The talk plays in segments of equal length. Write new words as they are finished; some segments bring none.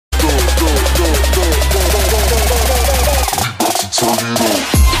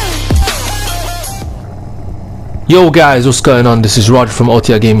Yo guys, what's going on? This is Roger from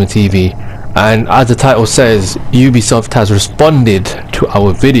OTRgamerTV, and as the title says, Ubisoft has responded to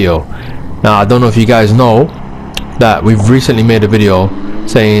our video. Now I don't know if you guys know that we've recently made a video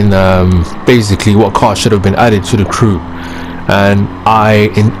saying basically what cars should have been added to the crew, and I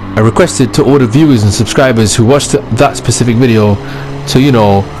requested to all the viewers and subscribers who watched that specific video to, you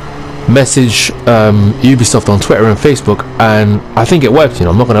know, message Ubisoft on Twitter and Facebook, and I think it worked, you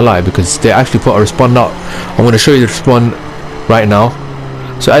know, I'm not gonna lie, because they actually put a respond out. I'm gonna show you the respond right now.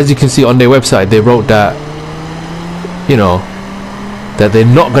 So as you can see on their website, they wrote that, you know, that they're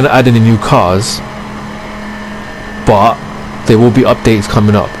not gonna add any new cars, but there will be updates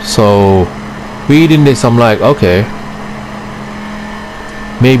coming up. So reading this, I'm like, okay,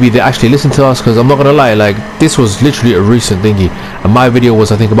 maybe they actually listen to us, because I'm not gonna lie, like, this was literally a recent thingy, and my video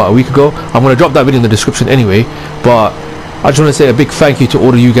was I think about a week ago. I'm gonna drop that video in the description anyway, but I just want to say a big thank you to all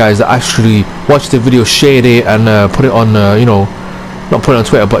of you guys that actually watched the video, shared it, and put it on you know, not put it on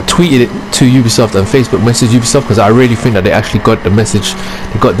Twitter, but tweeted it to Ubisoft and Facebook message Ubisoft, because I really think that they actually got the message,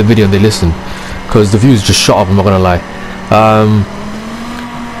 they got the video and they listened, because the views just shot up, I'm not gonna lie.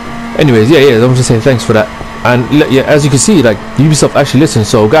 Anyways, yeah, I'm just saying thanks for that. And yeah, as you can see, like, Ubisoft actually listens.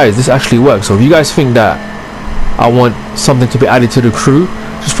 So guys, this actually works. So if you guys think that I want something to be added to the crew,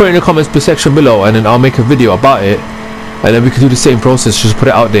 just put it in the comments section below, and then I'll make a video about it, and then we can do the same process, just put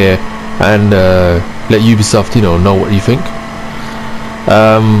it out there and let Ubisoft, you know what you think.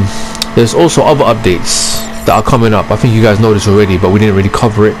 There's also other updates that are coming up. I think you guys know this already, but we didn't really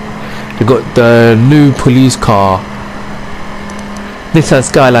cover it. They got the new police car, Nissan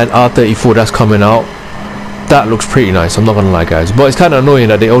Skyline R34, that's coming out. That looks pretty nice, I'm not gonna lie guys, but it's kind of annoying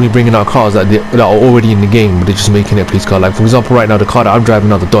that they're only bringing out cars that are already in the game, but they're just making it a police car. Like for example, right now the car that I'm driving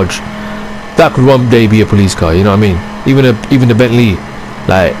now, the Dodge, that could one day be a police car, you know what I mean? Even the Bentley,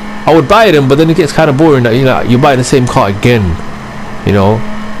 like, I would buy them, but then it gets kind of boring that, you know, you're buying the same car again, you know.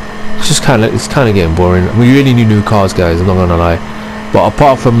 It's kind of getting boring. We really need new cars guys, I'm not gonna lie. But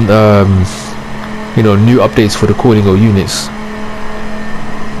apart from you know, new updates for the Crew CAU units,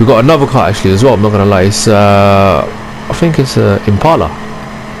 we got another car actually as well, I'm not gonna lie. It's I think it's Impala.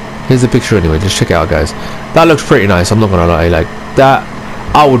 Here's the picture anyway, just check it out guys. That looks pretty nice, I'm not gonna lie. Like that,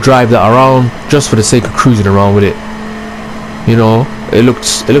 I would drive that around just for the sake of cruising around with it, you know. It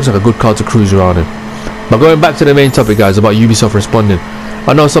looks like a good car to cruise around in. But going back to the main topic guys, about Ubisoft responding,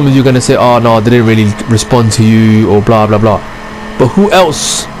 I know some of you are gonna say, oh no, they didn't really respond to you or blah blah blah, but who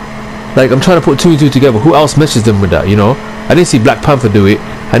else? Like, I'm trying to put two and two together. Who else messaged them with that, you know? I didn't see Black Panther do it,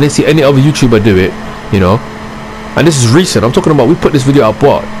 I didn't see any other YouTuber do it, you know. And this is recent, I'm talking about, we put this video up,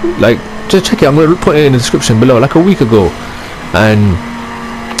 what, like, just check it, I'm going to put it in the description below, like a week ago, and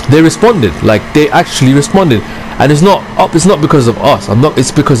they responded. Like, they actually responded, and it's not because of us,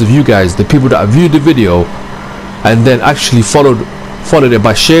 it's because of you guys, the people that have viewed the video and then actually followed it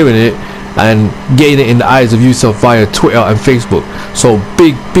by sharing it and getting it in the eyes of Ubisoft via Twitter and Facebook. So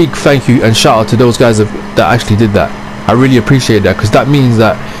big thank you and shout out to those guys that actually did that. I really appreciate that, because that means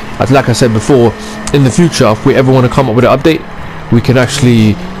that, like I said before, in the future if we ever want to come up with an update, we can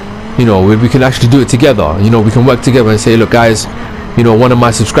actually, you know, we can actually do it together, you know. We can work together and say, look guys, you know, one of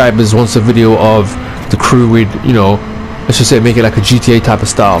my subscribers wants a video of the crew with, you know, let's just say make it like a GTA type of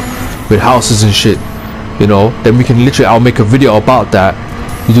style with houses and shit, you know. Then we can literally, I'll make a video about that.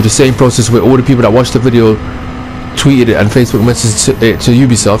 You do the same process with all the people that watched the video, tweeted it and Facebook messaged it to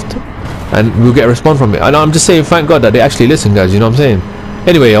Ubisoft, and we'll get a response from it. And I'm just saying thank God that they actually listen guys, you know what I'm saying.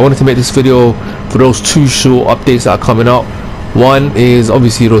 Anyway, I wanted to make this video for those two short updates that are coming out. One is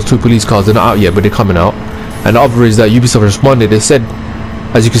obviously those two police cars, they're not out yet but they're coming out, and the other is that Ubisoft responded. They said,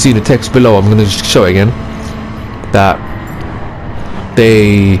 as you can see in the text below, I'm going to just show it again, that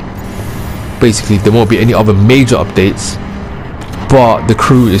they basically, there won't be any other major updates, but the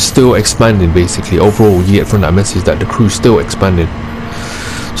crew is still expanding. Basically overall you get from that message that the crew is still expanding.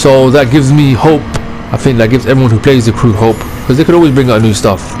 So that gives me hope. I think that gives everyone who plays the crew hope, because they could always bring out new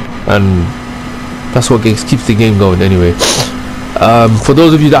stuff, and that's what keeps the game going anyway. For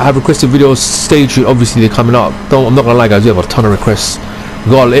those of you that have requested videos, stay tuned. Obviously they're coming out. I'm not gonna lie guys, we have a ton of requests.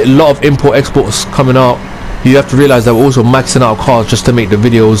 We got a lot of import exports coming out. You have to realize that we're also maxing out cars just to make the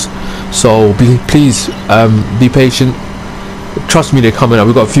videos, so please be patient. Trust me, they're coming out.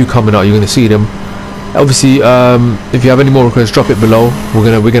 We've got a few coming out, you're gonna see them. Obviously if you have any more requests, drop it below.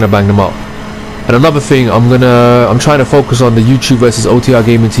 We're gonna bang them out. And another thing, I'm trying to focus on the YouTube versus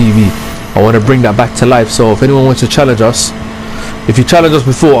OTRgamerTV. I want to bring that back to life. So if anyone wants to challenge us, if you challenge us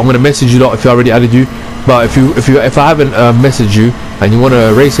before, I'm going to message you lot if I already added you. But if I haven't messaged you and you want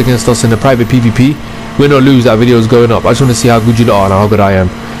to race against us in the private PvP, win or lose, that video is going up. I just want to see how good you lot are and how good I am,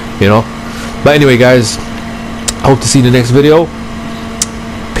 you know. But anyway guys, I hope to see you in the next video.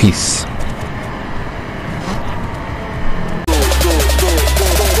 Peace.